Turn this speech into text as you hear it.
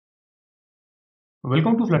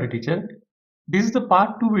Welcome to Flutter Teacher. This is the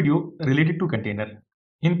part 2 video related to container.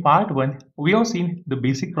 In part 1, we have seen the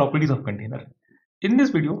basic properties of container. In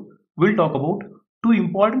this video, we'll talk about two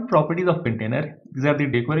important properties of container. These are the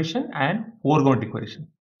decoration and foreground decoration.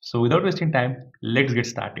 So without wasting time, let's get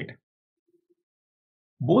started.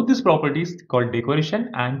 Both these properties called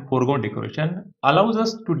decoration and foreground decoration allows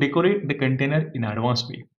us to decorate the container in advanced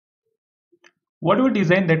way. Whatever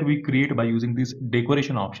design that we create by using this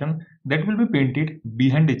decoration option, that will be painted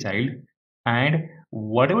behind the child, and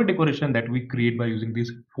whatever decoration that we create by using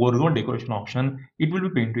this foreground decoration option, it will be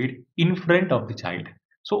painted in front of the child.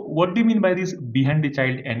 So what do you mean by this behind the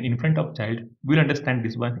child and in front of child? We'll understand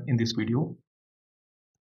this one in this video.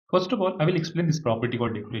 First of all, I will explain this property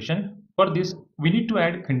called decoration. For this, we need to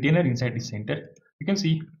add container inside the center. You can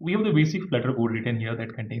see we have the basic Flutter code written here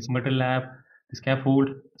that contains metal lab, the scaffold,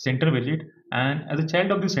 center widget, and as a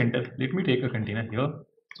child of the center, let me take a container here.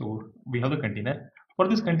 So we have the container. For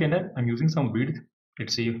this container, I'm using some width.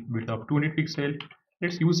 Let's say width of 200 pixel.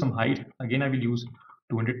 Let's use some height. Again, I will use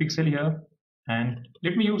 200 pixel here, and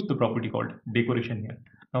let me use the property called decoration here.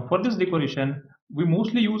 Now for this decoration, we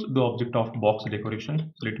mostly use the object of box decoration.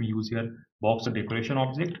 So let me use here box decoration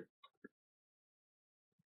object.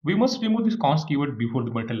 We must remove this const keyword before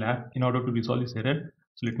the metal lab in order to resolve this error.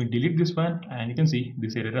 So let me delete this one, and you can see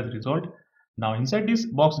this error has resolved. Now inside this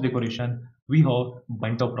box decoration, we have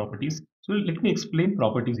bunch of properties. So let me explain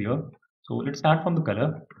properties here. So let's start from the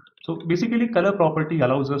color. So basically color property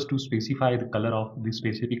allows us to specify the color of the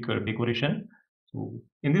specific decoration. So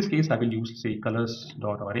in this case, I will use say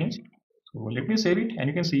colors.orange. So let me save it, and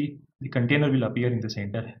you can see the container will appear in the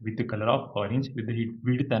center with the color of orange with the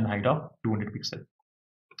width and height of 200 pixels.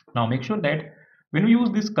 Now make sure that when we use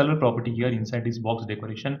this color property here inside this box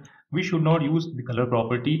decoration, we should not use the color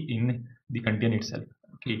property in the container itself.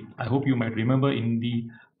 Okay, I hope you might remember in the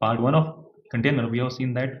part 1 of container, we have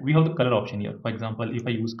seen that we have the color option here. For example, if I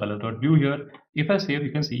use color.blue here, if I save,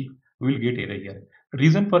 you can see we will get error here.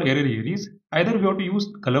 Reason for error here is either we have to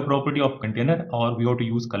use color property of container or we have to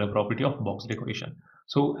use color property of box decoration.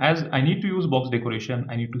 So as I need to use box decoration,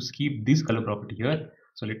 I need to skip this color property here.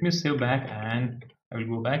 So let me save back and I will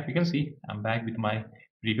go back. You can see I'm back with my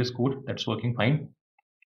previous code that's working fine.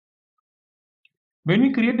 When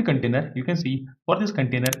we create the container, you can see for this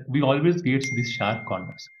container, we always get these sharp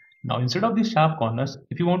corners. Now instead of these sharp corners,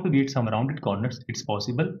 if you want to get some rounded corners, it's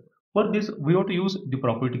possible. For this, we have to use the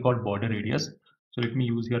property called border radius. So let me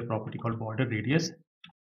use here property called border radius.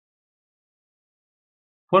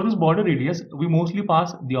 For this border radius, we mostly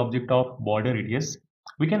pass the object of border radius.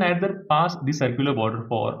 We can either pass the circular border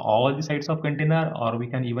for all the sides of container, or we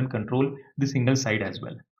can even control the single side as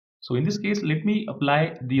well. So in this case, let me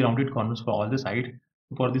apply the rounded corners for all the side.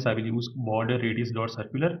 For this, I will use border radius dot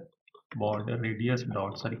circular, border radius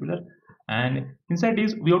dot circular, and inside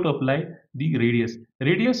this we have to apply the radius.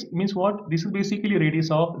 Radius means what? This is basically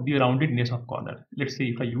radius of the roundedness of corner. Let's say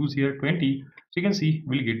if I use here 20, so you can see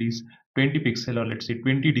we'll get this 20 pixel, or let's say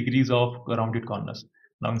 20 degrees of rounded corners.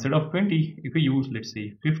 Now instead of 20, if we use let's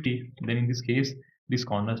say 50, then in this case these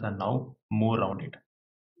corners are now more rounded.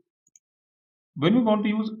 When we want to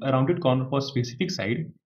use a rounded corner for a specific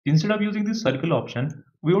side, instead of using this circle option,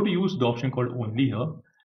 we have to use the option called only here.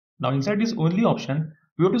 Now inside this only option,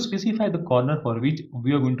 we have to specify the corner for which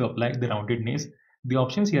we are going to apply the roundedness. The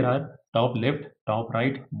options here are top left, top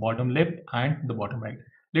right, bottom left, and the bottom right.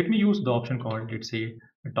 Let me use the option called, let's say,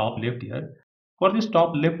 top left here. For this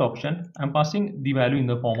top left option, I'm passing the value in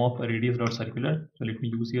the form of radius.circular. So let me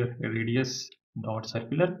use here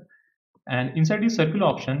radius.circular. And inside this circular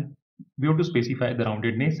option, we have to specify the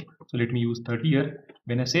roundedness. So let me use 30 here.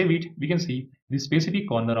 When I save it, we can see the specific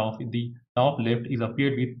corner of the top left is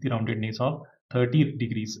appeared with the roundedness of 30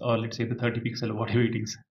 degrees, or let's say the 30 pixel, whatever it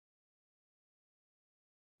is.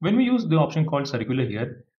 When we use the option called circular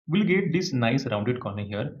here, we'll get this nice rounded corner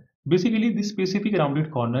here. Basically, this specific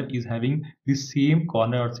rounded corner is having the same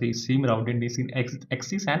corner, or say same roundedness in x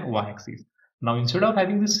axis and y axis. Now instead of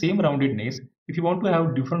having the same roundedness, if you want to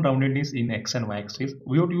have different roundedness in x and y axis,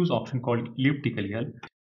 we have to use option called elliptical here.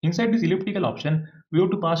 Inside this elliptical option, we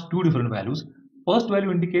have to pass two different values. First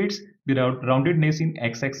value indicates the roundedness in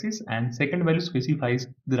x-axis, and second value specifies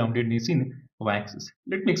the roundedness in y-axis.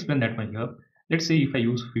 Let me explain that one here. Let's say if I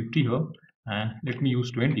use 50 here and let me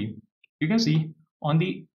use 20, you can see on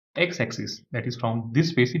the x-axis, that is from this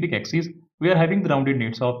specific axis, we are having the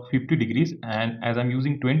roundedness of 50 degrees, and as I'm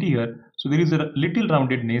using 20 here, so there is a little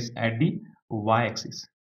roundedness at the y-axis.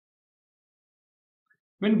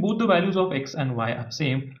 When both the values of x and y are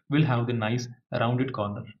same, we'll have the nice rounded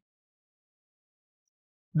corner.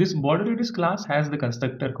 This border radius class has the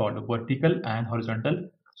constructor called vertical and horizontal.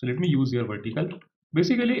 So let me use here vertical.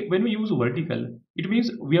 Basically, when we use vertical, it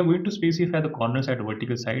means we are going to specify the corners at the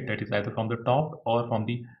vertical side, that is either from the top or from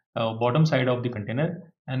the bottom side of the container.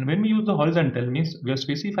 And when we use the horizontal, means we are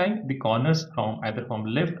specifying the corners from either from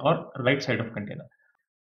left or right side of container.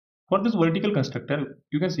 For this vertical constructor,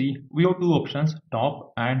 you can see we have two options,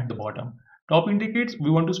 top and the bottom. Top indicates we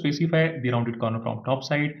want to specify the rounded corner from top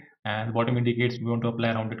side, and bottom indicates we want to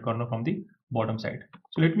apply rounded corner from the bottom side.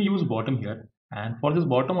 So let me use bottom here. And for this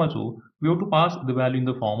bottom also, we have to pass the value in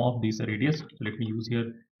the form of this radius. So let me use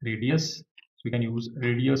here radius. So we can use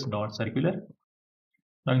radius dot circular.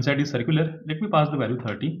 Now inside this circular, let me pass the value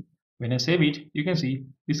 30. When I save it, you can see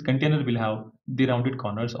this container will have the rounded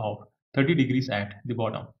corners of 30 degrees at the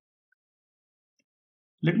bottom.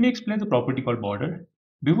 Let me explain the property called border.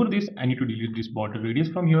 Before this, I need to delete this border radius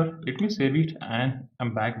from here. Let me save it and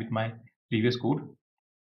I'm back with my previous code.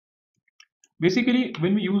 Basically,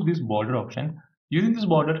 when we use this border option, using this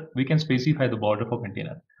border, we can specify the border for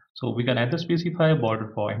container. So we can either specify a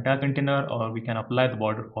border for entire container or we can apply the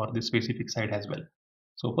border for this specific side as well.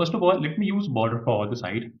 So first of all, let me use border for all the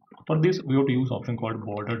side. For this, we have to use option called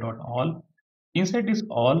border.all. Inside this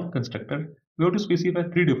all constructor, we have to specify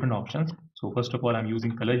three different options. So first of all, I'm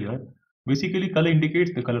using color here. Basically, color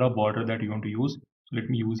indicates the color of border that you want to use. So let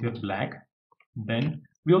me use here black. Then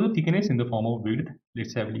we have the thickness in the form of width.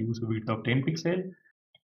 Let's say I will use a width of 10 pixel.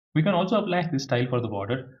 We can also apply this style for the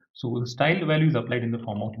border. So the style value is applied in the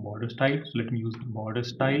form of border style. So let me use border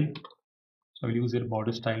style. So I will use here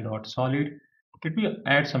border style dot solid. Let me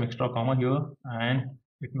add some extra comma here and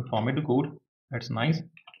let me format the code. That's nice.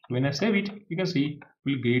 When I save it, you can see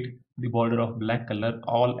we'll get the border of black color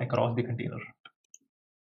all across the container.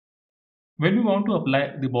 When we want to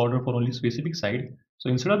apply the border for only specific side, so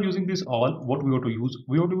instead of using this all, what we have to use?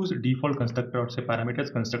 We have to use default constructor or say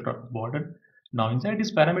parameters constructor of border. Now inside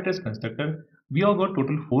this parameters constructor, we have got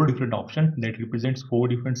total 4 different options that represents 4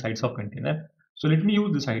 different sides of container. So let me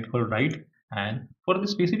use the side for right, and for the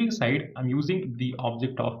specific side, I'm using the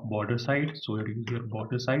object of border side. So it is your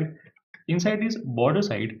border side. Inside this border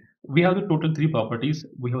side, we have the total 3 properties.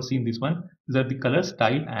 We have seen this one. These are the color,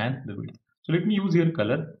 style, and the width. So let me use here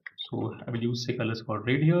color. So I will use say colors for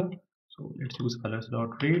red here. So let's use colors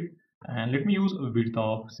dot red, and let me use a width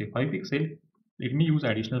of say 5 pixel. Let me use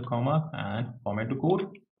additional comma and format the code.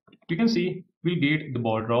 You can see we'll get the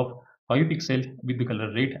border of 5 pixel with the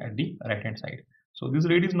color red at the right hand side. So this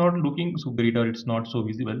red is not looking so great or it's not so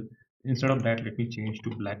visible. Instead of that, let me change to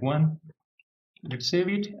black one. Let's save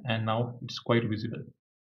it, and now it's quite visible.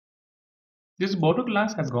 This border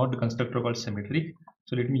class has got the constructor called symmetric.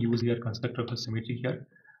 So let me use here constructor for symmetric here.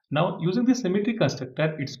 Now using the symmetric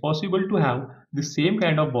constructor, it's possible to have the same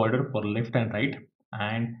kind of border for left and right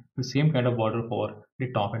and the same kind of border for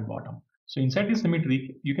the top and bottom. So inside the symmetric,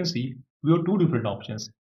 you can see we have two different options,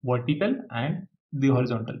 vertical and the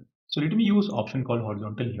horizontal. So let me use option called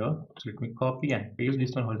horizontal here. So let me copy and paste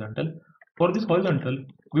this on horizontal. For this horizontal,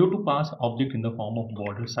 we have to pass object in the form of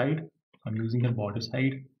border side. I'm using a border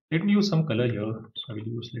side. Let me use some color here. So I will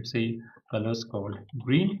use, let's say, colors called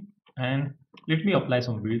green, and let me apply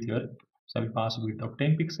some width here. So I will pass a width of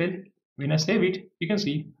 10 pixel. When I save it, you can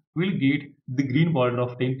see we'll get the green border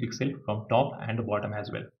of 10 pixel from top and the bottom as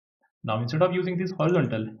well. Now instead of using this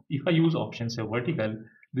horizontal, if I use option say vertical,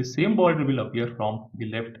 the same border will appear from the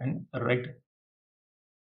left and right.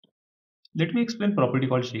 Let me explain property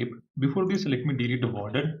called shape. Before this, let me delete the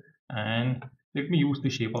border and let me use the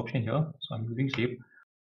shape option here. So I'm using shape.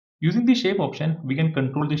 Using the shape option, we can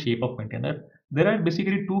control the shape of container. There are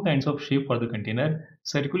basically two kinds of shape for the container,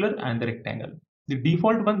 circular and the rectangle. The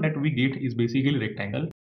default one that we get is basically rectangle.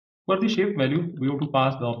 For the shape value, we have to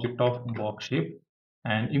pass the object of box shape.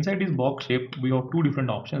 And inside this box shape, we have two different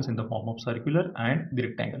options in the form of circular and the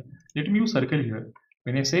rectangle. Let me use circle here.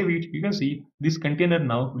 When I save it, you can see this container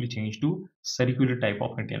now will change to circular type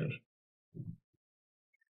of container.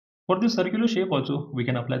 For this circular shape also, we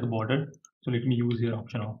can apply the border. So let me use here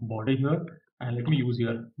option of border here, and let me use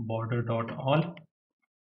here border dot all.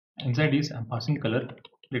 Inside this, I'm passing color.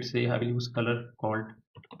 Let's say I will use color called,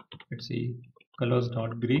 let's say, colors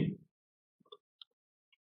dot gray.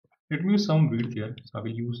 Let me use some width here. So I will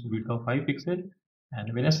use width of 5 pixel,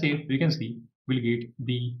 and when I save, you can see we'll get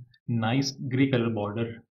the nice gray color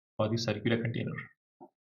border for the circular container.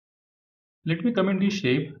 Let me comment the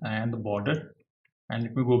shape and the border, and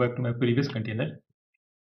let me go back to my previous container.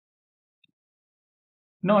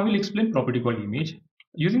 Now I will explain property called image.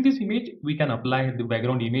 Using this image, we can apply the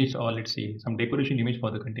background image or let's say some decoration image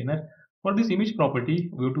for the container. For this image property,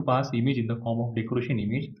 we have to pass image in the form of decoration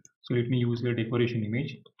image. So let me use here decoration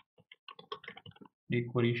image.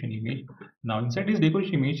 Decoration image. Now inside this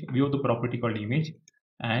decoration image, we have the property called image.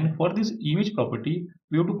 And for this image property,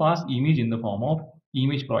 we have to pass image in the form of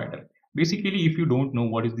image provider. Basically, if you don't know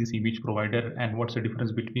what is this image provider and what's the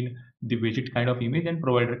difference between the widget kind of image and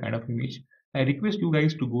provider kind of image, I request you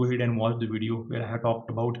guys to go ahead and watch the video where I have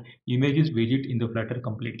talked about images widget in the Flutter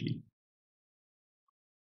completely.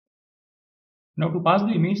 Now to pass the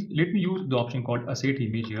image, let me use the option called asset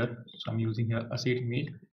image here. So I'm using here asset image.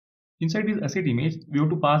 Inside this asset image, we have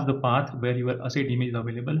to pass the path where your asset image is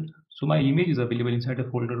available. So my image is available inside a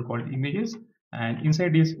folder called images, and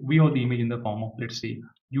inside this we have the image in the form of, let's say,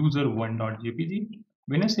 user1.jpg.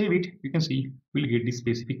 When I save it, you can see we'll get this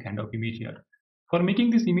specific kind of image here. For making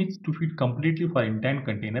this image to fit completely for intent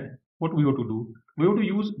container, what we have to do, we have to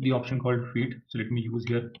use the option called fit. So let me use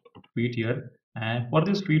here fit here, and for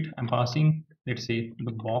this fit I'm passing, let's say,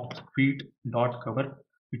 the box fit dot cover.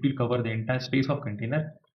 It will cover the entire space of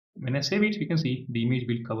container. When I save it, you can see the image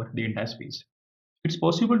will cover the entire space. It's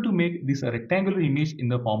possible to make this a rectangular image in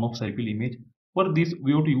the form of circle image. For this,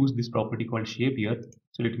 we have to use this property called shape here.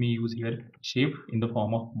 So let me use here shape in the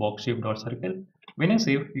form of box shape dot circle. When I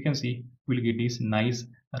save, you can see we'll get this nice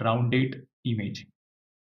rounded image.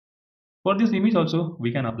 For this image also,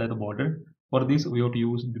 we can apply the border. For this, we have to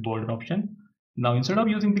use the border option. Now, instead of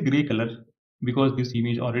using the gray color, because this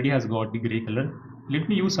image already has got the gray color, let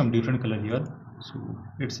me use some different color here. So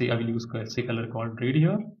let's say I will use say color called red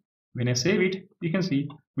here. When I save it, you can see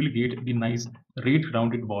we'll get the nice red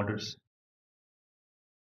rounded borders.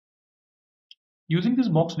 Using this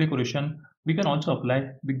box decoration, we can also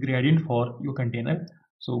apply the gradient for your container.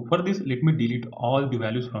 So for this, let me delete all the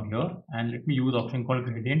values from here and let me use option called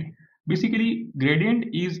gradient. Basically, gradient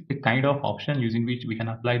is a kind of option using which we can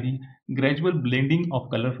apply the gradual blending of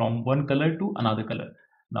color from one color to another color.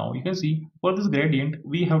 Now you can see for this gradient,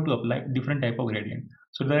 we have to apply different type of gradient.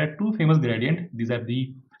 So there are two famous gradient. These are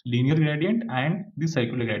the linear gradient and the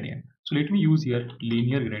circular gradient. So let me use here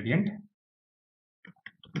linear gradient.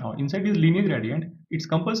 Now inside this linear gradient, it's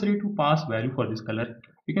compulsory to pass value for this color.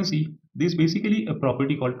 You can see this basically a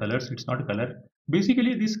property called colors. It's not a color.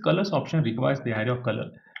 Basically, this colors option requires the array of color.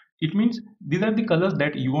 It means these are the colors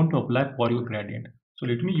that you want to apply for your gradient. So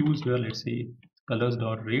let me use here, let's say colors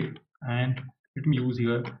dot red, and let me use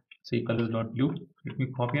here say colors dot blue. Let me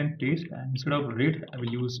copy and paste, and instead of red, I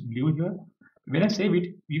will use blue here. When I save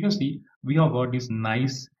it, you can see we have got this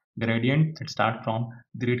nice gradient that start from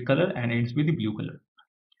the red color and ends with the blue color.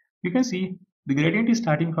 You can see the gradient is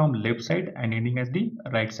starting from left side and ending as the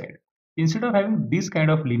right side. Instead of having this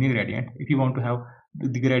kind of linear gradient, if you want to have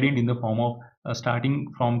the gradient in the form of starting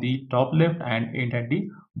from the top left and end at the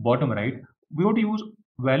bottom right, we want to use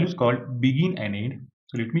values called begin and end.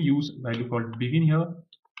 So let me use value called begin here.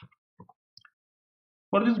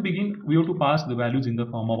 For this begin, we have to pass the values in the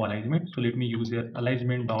form of alignment. So let me use here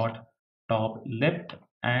alignment dot top left,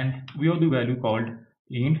 and we have the value called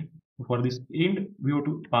end. For this end, we have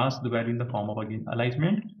to pass the value in the form of again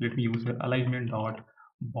alignment. Let me use here alignment dot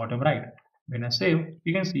bottom right. When I save,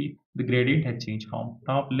 you can see the gradient has changed from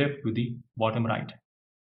top left to the bottom right.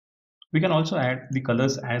 We can also add the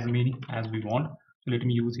colors as many as we want. So let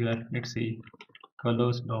me use here, let's say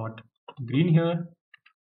colors dot green here.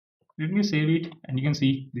 Let me save it, and you can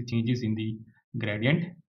see the changes in the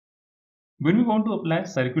gradient. When we want to apply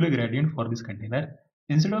circular gradient for this container,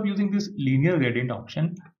 instead of using this linear gradient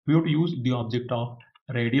option, we have to use the object of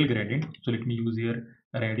radial gradient. So let me use here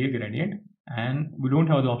radial gradient, and we don't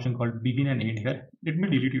have the option called begin and end here. Let me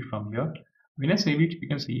delete it from here. When I save it, you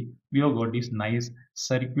can see we have got this nice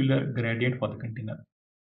circular gradient for the container.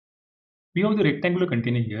 We have the rectangular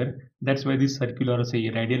container here. That's why this circular, say,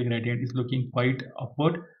 radial gradient is looking quite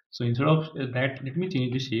upward. So instead of that, let me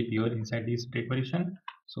change the shape here inside this decoration.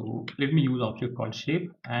 So let me use object called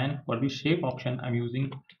shape, and for the shape option, I'm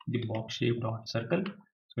using the box shape dot circle.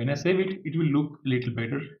 So when I save it, it will look a little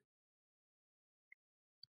better.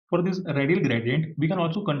 For this radial gradient, we can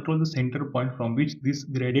also control the center point from which this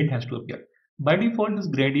gradient has to appear. By default, this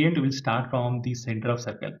gradient will start from the center of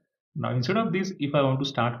circle. Now, instead of this, if I want to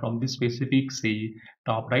start from this specific, say,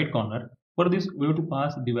 top right corner, for this, we have to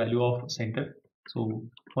pass the value of center. So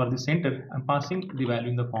for the center, I'm passing the value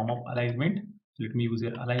in the form of alignment. So let me use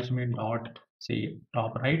here alignment dot, say,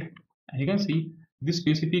 top right. And you can see this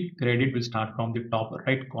specific gradient will start from the top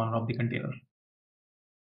right corner of the container.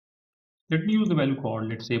 Let me use the value called,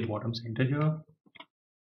 let's say, bottom center here.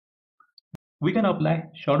 We can apply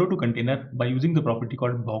shadow to container by using the property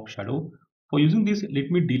called box shadow. For using this,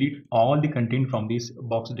 let me delete all the content from this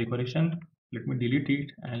box decoration. Let me delete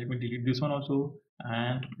it, and let me delete this one also,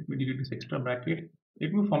 and let me delete this extra bracket.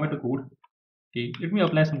 Let me format the code. Okay, let me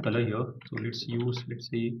apply some color here. So let's use, let's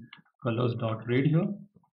say, colors dot red here.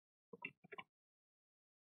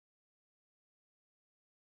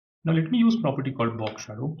 Now let me use property called box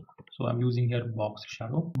shadow. So I'm using here box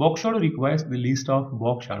shadow. Box shadow requires the list of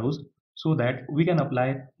box shadows so that we can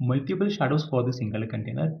apply multiple shadows for the single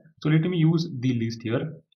container. So let me use the list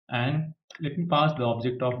here and let me pass the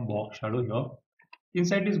object of box shadow here.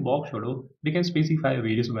 Inside this box shadow, we can specify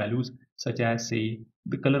various values such as say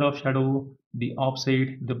the color of shadow, the offset,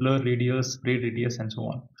 the blur radius, spread radius, and so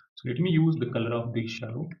on. So let me use the color of this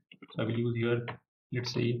shadow. So I will use here,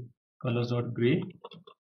 let's say colors.gray.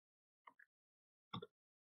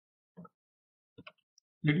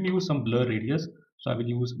 Let me use some blur radius. So I will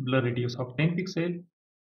use blur radius of 10 pixel.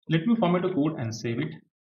 Let me format a code and save it.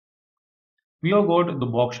 We have got the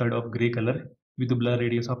box shadow of gray color with the blur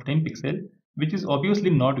radius of 10 pixel, which is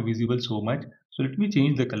obviously not visible so much. So let me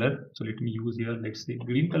change the color. So let me use here, let's say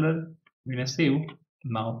green color. When I save,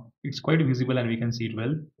 now it's quite visible and we can see it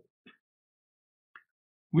well.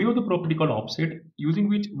 We have the property called offset, using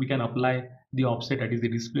which we can apply the offset, that is the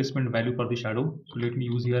displacement value for the shadow. So let me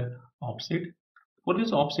use here offset. For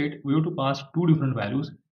this offset, we have to pass two different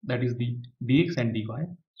values, that is the dx and dy.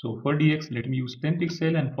 So for dx, let me use 10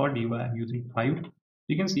 pixel, and for dy, I'm using 5.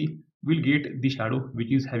 You can see we'll get the shadow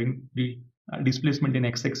which is having the displacement in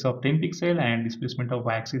x-axis of 10 pixel and displacement of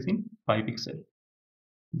y-axis in 5 pixel.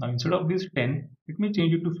 Now instead of this 10, let me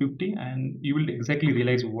change it to 50 and you will exactly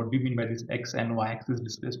realize what we mean by this x and y axis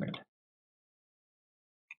displacement.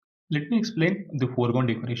 Let me explain the foreground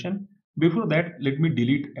decoration. Before that, let me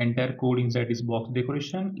delete entire code inside this box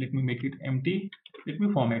decoration. Let me make it empty. Let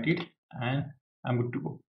me format it and I'm good to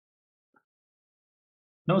go.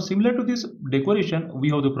 Now similar to this decoration, we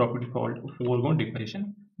have the property called foreground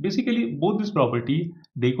decoration. Basically, both this property,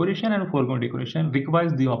 decoration and foreground decoration,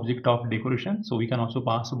 requires the object of decoration. So we can also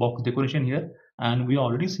pass box decoration here, and we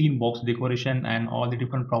already seen box decoration and all the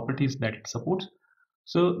different properties that it supports.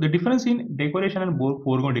 So the difference in decoration and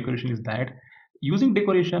foreground decoration is that using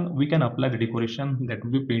decoration, we can apply the decoration that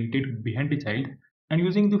will be painted behind the child, and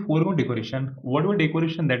using the foreground decoration, whatever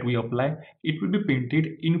decoration that we apply, it will be painted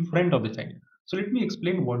in front of the child. So let me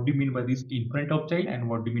explain what we mean by this in front of child and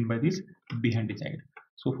what we mean by this behind the child.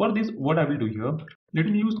 So for this, what I will do here, let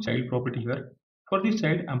me use child property here. For this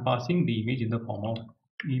child, I'm passing the image in the form of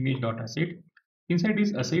image.asset. Inside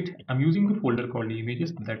this asset, I'm using the folder called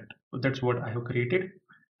images. That's what I have created.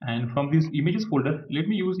 And from this images folder, let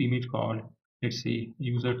me use image called, let's say,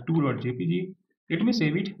 user2.jpg. Let me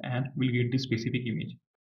save it and we'll get this specific image.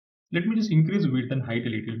 Let me just increase width and height a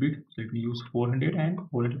little bit. So let me use 400 and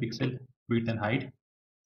 400 pixel width and height.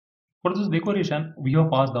 For this decoration, we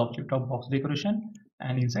have passed the object of box decoration,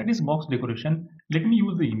 and inside this box decoration, let me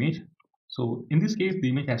use the image. So in this case, the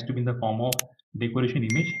image has to be in the form of decoration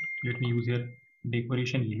image. Let me use here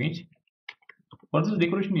decoration image. For this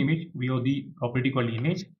decoration image, we have the property called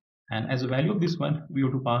image, and as a value of this one, we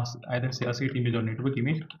have to pass either say asset image or network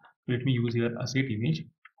image. Let me use here asset image.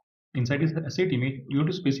 Inside this asset image, we have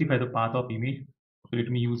to specify the path of image. So let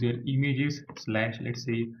me use here images slash, let's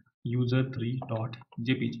say,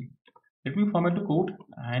 user3.jpg. Let me format the code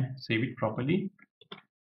and save it properly.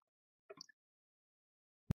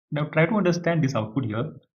 Now try to understand this output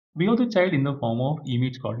here. We have the child in the form of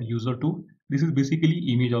image called user2. This is basically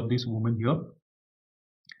image of this woman here.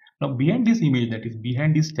 Now behind this image, that is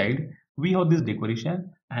behind this child, we have this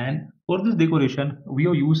decoration, and for this decoration we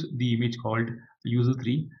have used the image called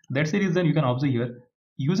user3. That's the reason you can observe here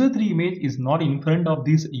user3 image is not in front of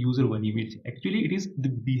this user1 image. Actually it is the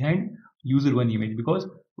behind user1 image because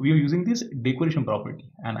we are using this decoration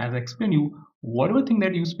property, and as I explained you, whatever thing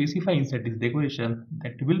that you specify inside this decoration,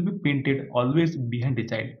 that will be painted always behind the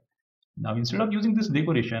child. Now instead of using this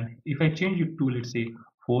decoration, if I change it to, let's say,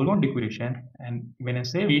 foreground decoration, and when I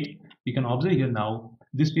save it, you can observe here now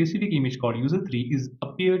this specific image called user3 is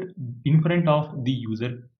appeared in front of the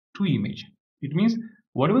user2 image. It means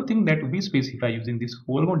whatever thing that we specify using this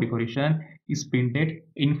foreground decoration is painted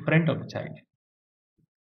in front of the child.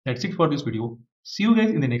 That's it for this video. See you guys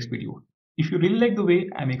in the next video. If you really like the way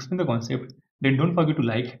I'm explaining the concept, then don't forget to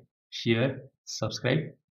like, share, subscribe,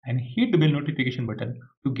 and hit the bell notification button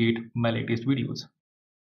to get my latest videos.